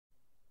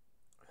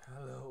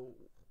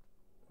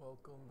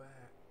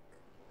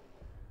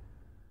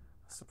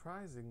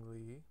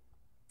Surprisingly,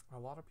 a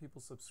lot of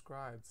people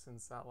subscribed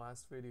since that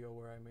last video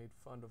where I made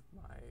fun of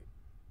my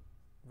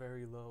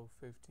very low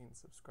 15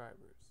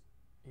 subscribers,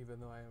 even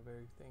though I am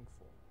very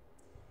thankful.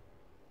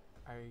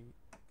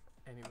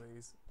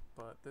 Anyways,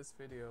 but this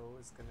video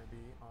is going to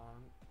be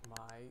on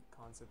my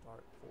concept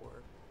art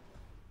for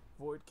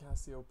Void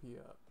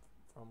Cassiopeia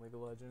from League of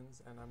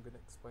Legends, and I'm going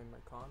to explain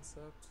my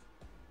concept,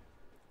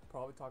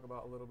 probably talk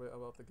about a little bit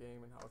about the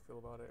game and how I feel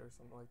about it or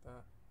something like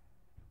that.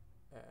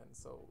 And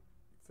so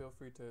feel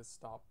free to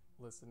stop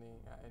listening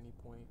at any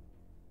point,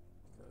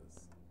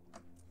 because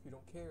if you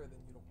don't care, then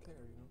you don't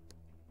care, you know?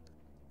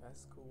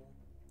 That's cool.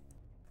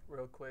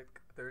 Real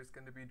quick, there's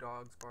going to be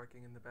dogs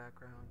barking in the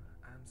background.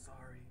 I'm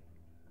sorry.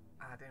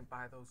 I didn't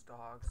buy those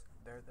dogs.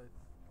 They're the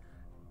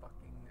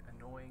fucking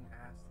annoying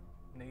ass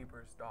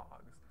neighbors'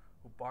 dogs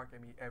who bark at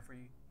me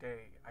every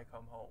day I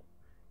come home.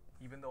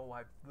 Even though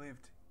I've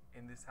lived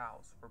in this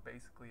house for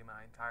basically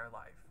my entire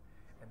life,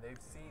 and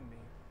they've seen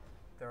me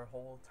their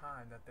whole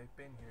time that they've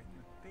been here.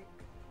 You'd think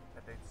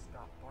that they'd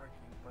stop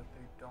barking, but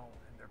they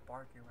don't, and they're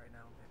barking right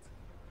now.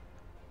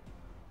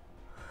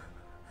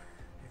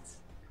 It's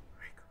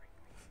triggering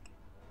me.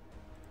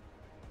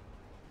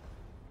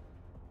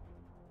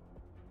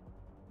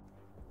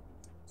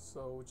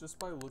 So just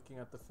by looking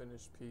at the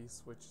finished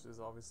piece, which is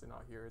obviously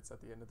not here, it's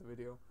at the end of the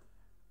video,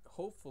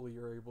 hopefully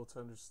you're able to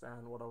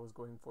understand what I was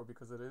going for,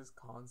 because it is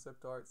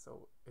concept art,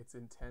 so it's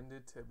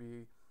intended to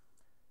be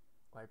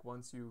like,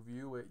 once you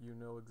view it, you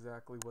know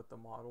exactly what the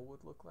model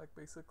would look like,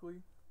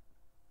 basically.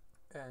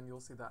 And you'll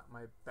see that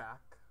my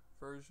back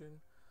version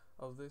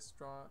of this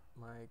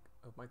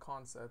of my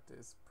concept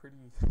is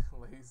pretty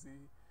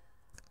lazy,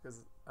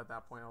 because at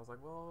that point I was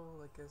like,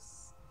 well, I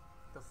guess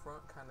the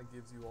front kind of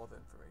gives you all the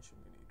information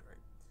you need,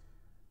 right?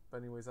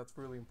 But anyways, that's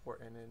really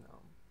important in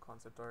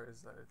concept art,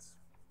 is that it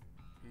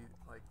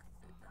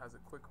has a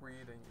quick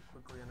read and you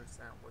quickly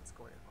understand what's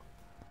going on.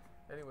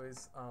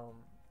 Anyways,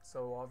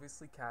 so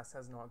obviously Cass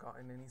has not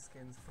gotten any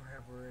skins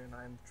forever, and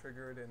I'm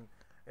triggered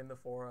in the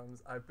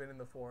forums. I've been in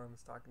the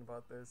forums talking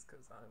about this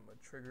because I'm a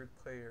triggered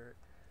player,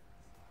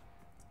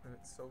 and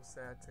it's so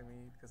sad to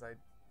me because I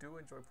do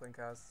enjoy playing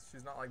Cass.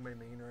 She's not like my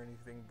main or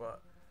anything,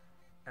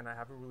 and I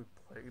haven't really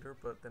played her,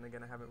 but then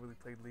again I haven't really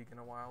played League in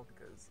a while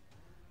because,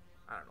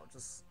 I don't know,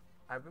 just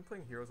I've been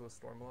playing Heroes with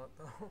Storm a lot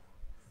though.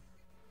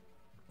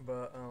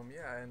 But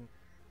yeah, and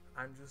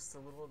I'm just a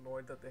little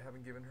annoyed that they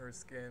haven't given her a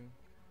skin.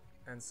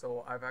 And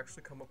so I've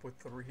actually come up with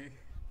 3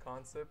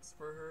 concepts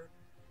for her.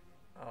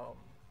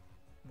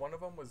 One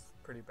of them was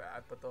pretty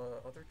bad, but the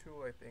other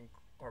 2 I think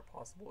are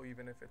possible,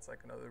 even if it's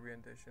like another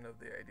rendition of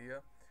the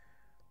idea.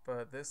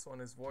 But this one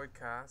is Void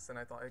Cass, and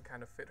I thought it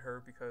kind of fit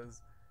her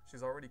because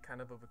she's already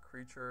kind of a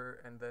creature,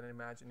 and then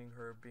imagining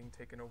her being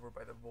taken over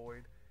by the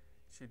Void,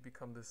 she'd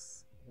become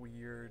this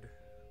weird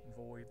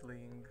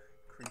voidling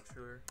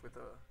creature with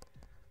a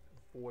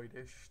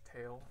voidish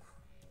tail.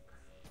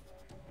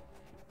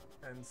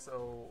 And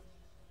so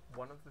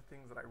one of the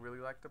things that I really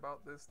liked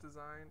about this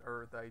design,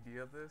 or the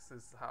idea of this,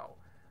 is how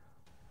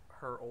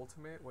her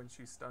ultimate, when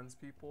she stuns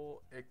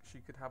people, she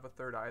could have a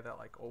third eye that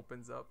like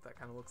opens up, that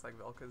kind of looks like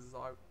Velkoz's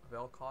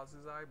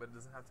eye, but it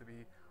doesn't have to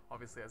be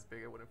obviously as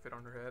big, it wouldn't fit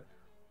on her head.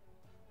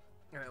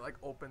 And it like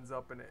opens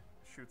up and it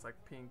shoots like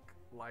pink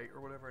light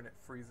or whatever, and it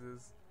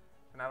freezes.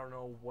 And I don't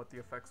know what the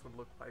effects would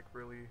look like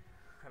really.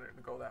 I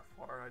didn't go that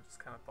far, I just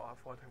kind of thought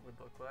of what it would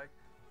look like.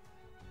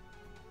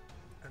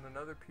 And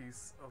another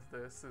piece of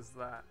this is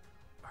that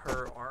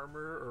her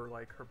armor, or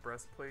like her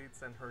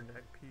breastplates and her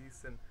neck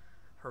piece and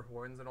her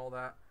horns and all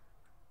that,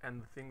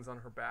 and the things on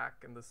her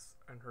back and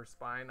her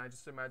spine, I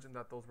just imagined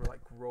that those were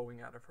like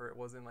growing out of her. It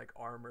wasn't like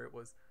armor, it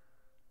was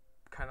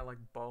kind of like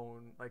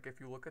bone. Like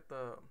if you look at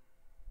the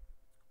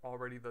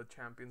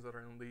champions that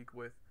are in League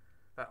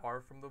that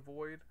are from the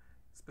Void,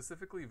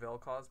 specifically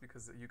Velkoz,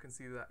 because you can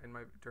see that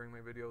during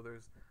my video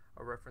there's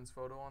a reference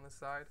photo on the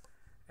side,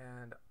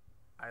 and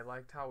I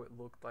liked how it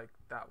looked like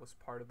that was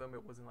part of them.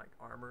 It wasn't like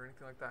armor or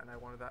anything like that, and I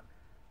wanted that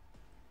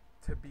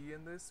to be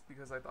in this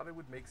because I thought it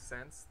would make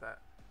sense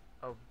that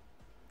a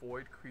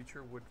void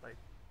creature would like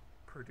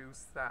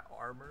produce that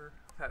armor,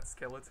 that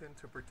skeleton,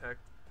 to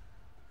protect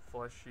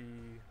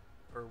fleshy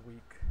or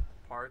weak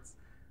parts.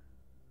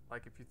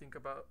 Like if you think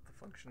about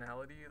the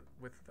functionality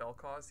with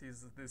Velkoz,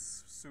 he's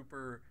this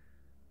super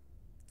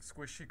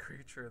squishy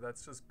creature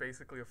that's just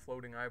basically a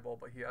floating eyeball,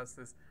 but he has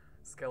this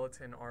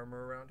skeleton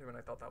armor around him, and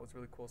I thought that was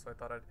really cool, so I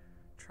thought I'd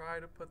try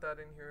to put that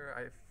in here.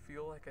 I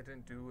feel like I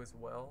didn't do as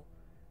well,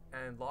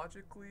 and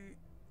logically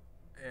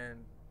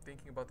and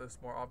thinking about this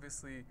more,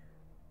 obviously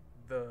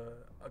the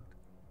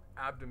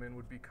abdomen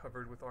would be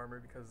covered with armor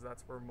because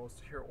that's where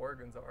most of your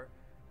organs are,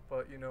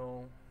 but you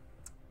know,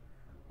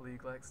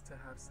 League likes to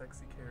have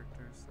sexy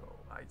characters, so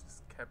I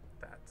just kept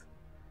that.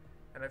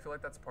 And I feel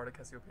like that's part of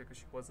Cassiopeia because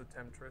she was a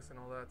temptress and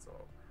all that,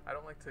 so I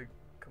don't like to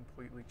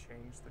completely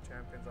change the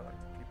champions. I like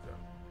to keep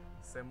them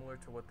similar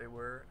to what they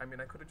were. I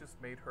mean, I could have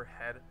just made her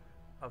head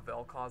a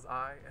Velkoz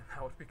eye, and that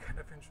would be kind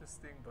of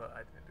interesting, but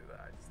I didn't do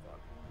that. I just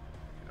thought,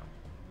 you know,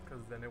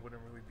 because then it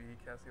wouldn't really be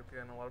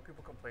Cassiopeia, and a lot of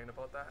people complain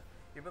about that,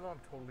 even though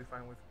I'm totally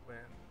fine with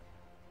when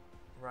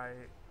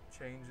Riot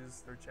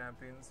changes their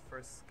champions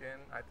for skin.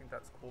 I think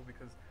that's cool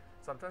because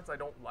sometimes I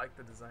don't like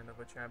the design of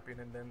a champion,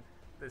 and then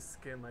this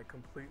skin like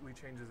completely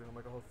changes it. I'm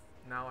like, oh,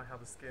 now I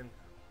have a skin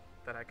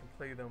that I can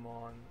play them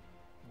on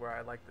where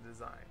I like the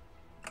design.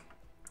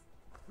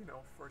 You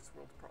know, first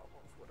world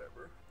problems,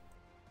 whatever.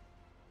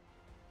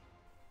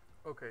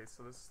 Okay,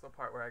 so this is the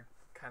part where I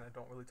kind of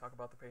don't really talk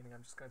about the painting.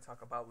 I'm just going to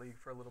talk about League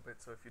for a little bit,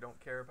 so if you don't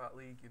care about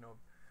League, you know,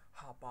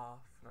 hop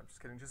off. No, I'm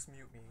just kidding, just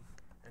mute me,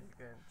 and you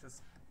can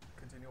just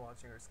continue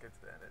watching or skip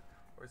to the end,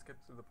 or skip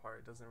through the part,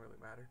 it doesn't really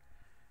matter.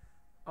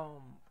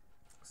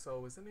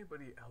 So is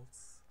anybody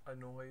else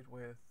annoyed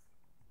with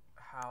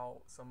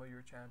how some of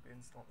your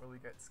champions don't really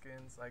get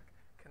skins? Like,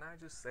 can I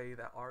just say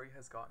that Ahri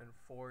has gotten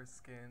 4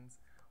 skins,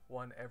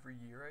 one every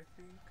year, I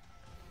think,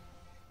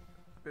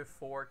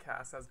 before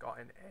Cass has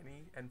gotten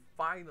any, and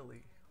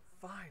finally,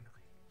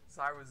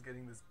 Zyra's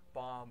getting this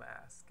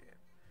bomb-ass skin.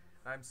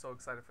 And I'm so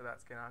excited for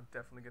that skin. I'm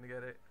definitely gonna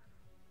get it.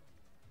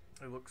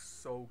 It looks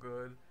so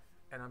good,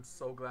 and I'm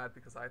so glad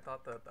because I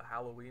thought that the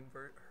Halloween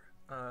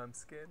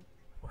skin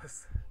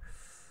was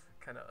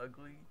kind of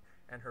ugly,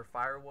 and her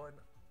fire one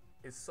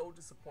is so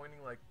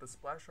disappointing. Like, the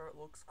splash art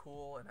looks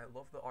cool, and I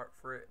love the art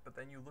for it, but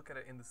then you look at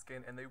it in the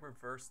skin, and they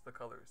reverse the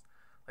colors.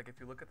 Like, if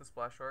you look at the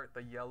splash art,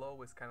 the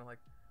yellow is kind of like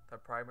the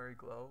primary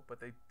glow, but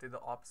they did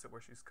the opposite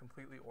where she's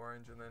completely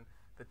orange, and then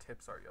the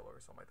tips are yellow or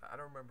something like that. I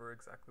don't remember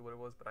exactly what it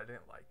was, but I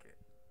didn't like it.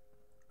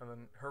 And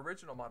then her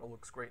original model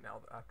looks great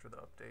now after the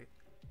update.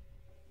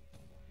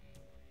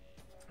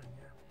 And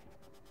yeah,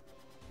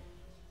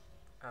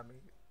 I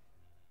mean,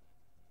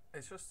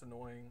 it's just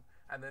annoying.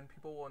 And then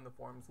people in the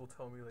forums will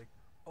tell me like,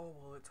 oh,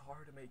 well, it's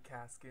hard to make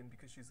Cass skin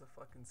because she's a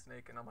fucking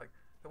snake. And I'm like,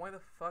 then why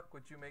the fuck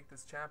would you make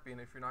this champion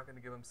if you're not going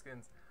to give him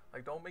skins?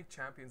 Like, don't make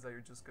champions that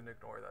you're just going to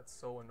ignore. That's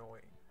so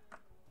annoying.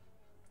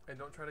 And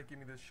don't try to give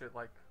me this shit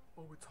like,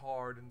 oh, it's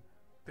hard, and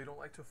they don't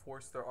like to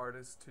force their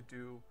artists to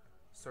do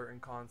certain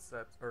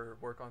concepts or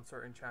work on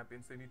certain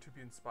champions. They need to be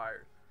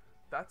inspired.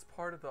 That's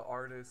part of the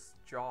artist's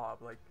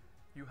job. Like,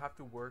 you have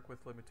to work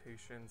with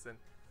limitations, and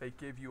they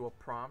give you a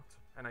prompt,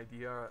 an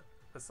idea,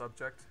 a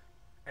subject,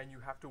 and you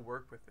have to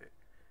work with it.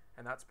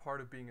 And that's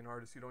part of being an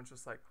artist. You don't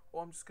just like, oh,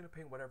 I'm just gonna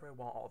paint whatever I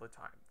want all the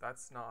time.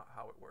 That's not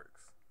how it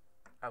works.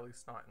 At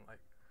least not in like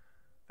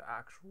the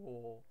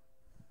actual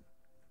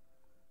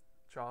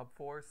job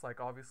force. Like,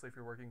 obviously if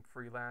you're working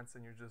freelance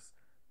and you're just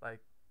like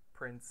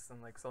prints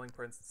and like selling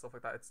prints and stuff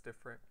like that, it's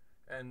different.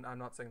 And I'm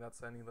not saying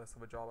that's any less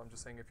of a job. I'm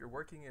just saying if you're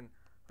working in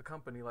a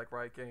company like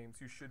Riot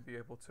Games, you should be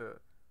able to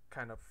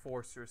kind of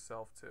force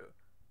yourself to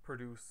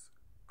produce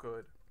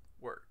good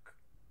work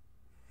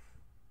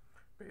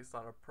based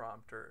on a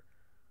prompt or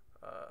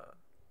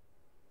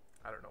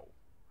I don't know.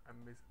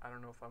 I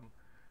don't know if I'm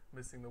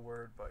missing the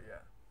word, but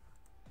yeah.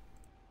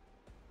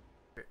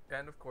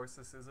 And of course,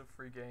 this is a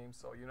free game,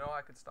 so you know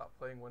I could stop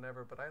playing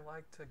whenever, but I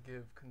like to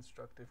give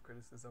constructive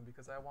criticism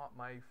because I want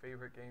my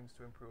favorite games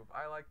to improve.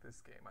 I like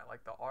this game. I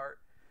like the art,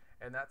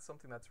 and that's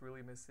something that's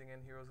really missing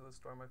in Heroes of the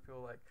Storm. I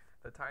feel like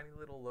the tiny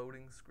little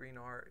loading screen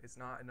art is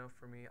not enough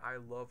for me. I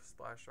love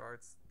splash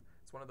arts.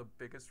 It's one of the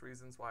biggest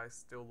reasons why I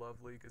still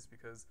love League, is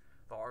because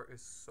the art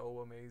is so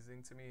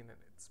amazing to me and it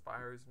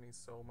inspires me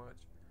so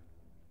much.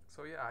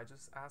 So yeah, I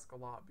just ask a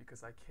lot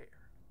because I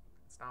care.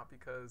 It's not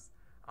because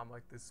I'm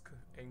like this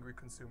angry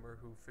consumer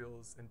who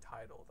feels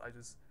entitled. I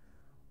just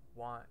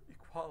want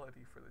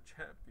equality for the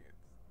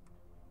champions.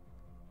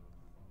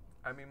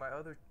 I mean,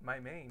 my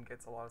main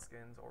gets a lot of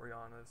skins,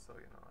 Orianna, so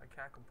you know I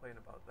can't complain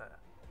about that.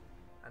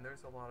 And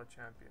there's a lot of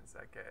champions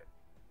that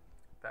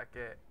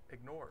get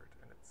ignored,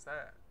 and it's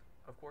sad.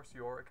 Of course,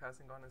 Yorick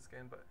hasn't gotten a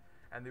skin,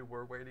 and they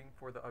were waiting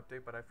for the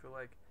update, but I feel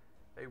like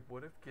they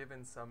would have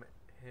given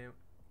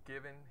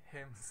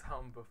him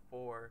some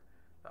before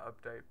the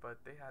update,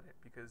 but they hadn't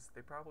because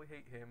they probably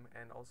hate him,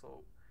 and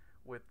also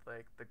with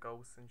like the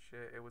ghosts and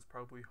shit, it was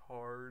probably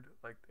hard,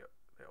 like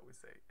they always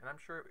say. And I'm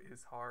sure it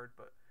is hard,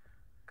 but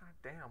god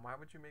damn, why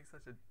would you make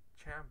such a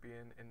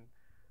champion and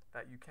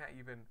that you can't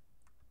even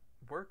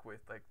work with?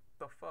 Like,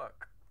 the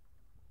fuck?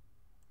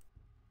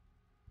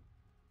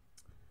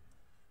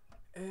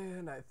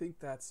 And I think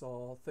that's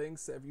all.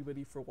 Thanks to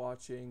everybody for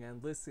watching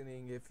and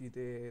listening if you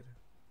did.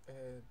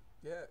 And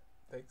yeah,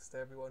 thanks to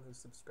everyone who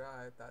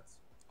subscribed. That's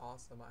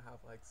awesome. I have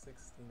like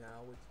 60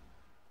 now, which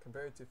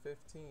compared to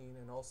 15.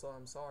 And also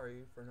I'm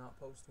sorry for not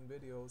posting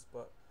videos,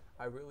 but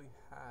I really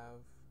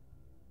have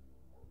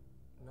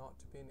not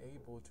been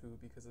able to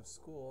because of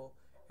school.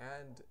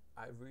 And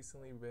I've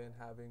recently been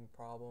having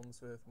problems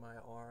with my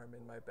arm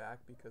and my back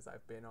because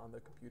I've been on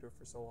the computer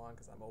for so long,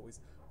 because I'm always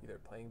either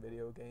playing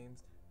video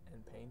games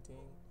and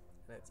painting,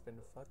 and it's been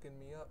fucking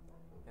me up,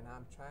 and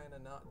I'm trying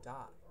to not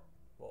die.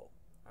 Well,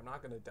 I'm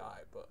not gonna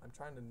die, but I'm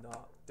trying to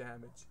not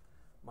damage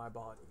my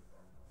body.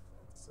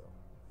 So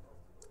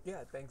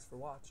yeah, thanks for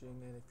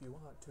watching, and if you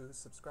want to,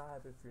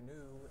 subscribe if you're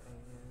new,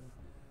 and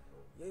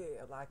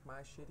yeah, like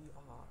my shitty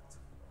art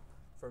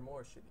for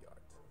more shitty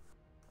art.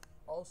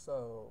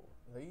 Also,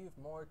 leave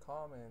more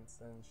comments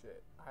and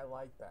shit. I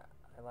like that.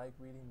 I like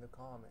reading the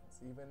comments.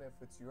 Even if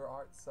it's your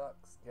art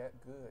sucks, get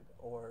good,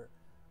 or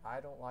I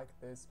don't like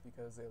this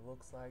because it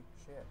looks like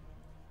shit.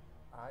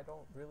 I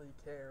don't really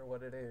care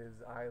what it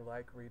is. I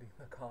like reading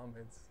the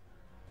comments.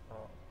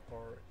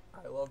 Or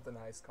I love the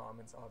nice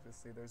comments,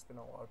 obviously. There's been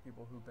a lot of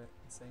people who've been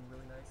saying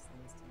really nice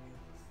things to me.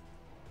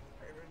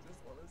 I just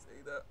want to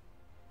say that.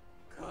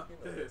 Cut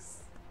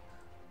this.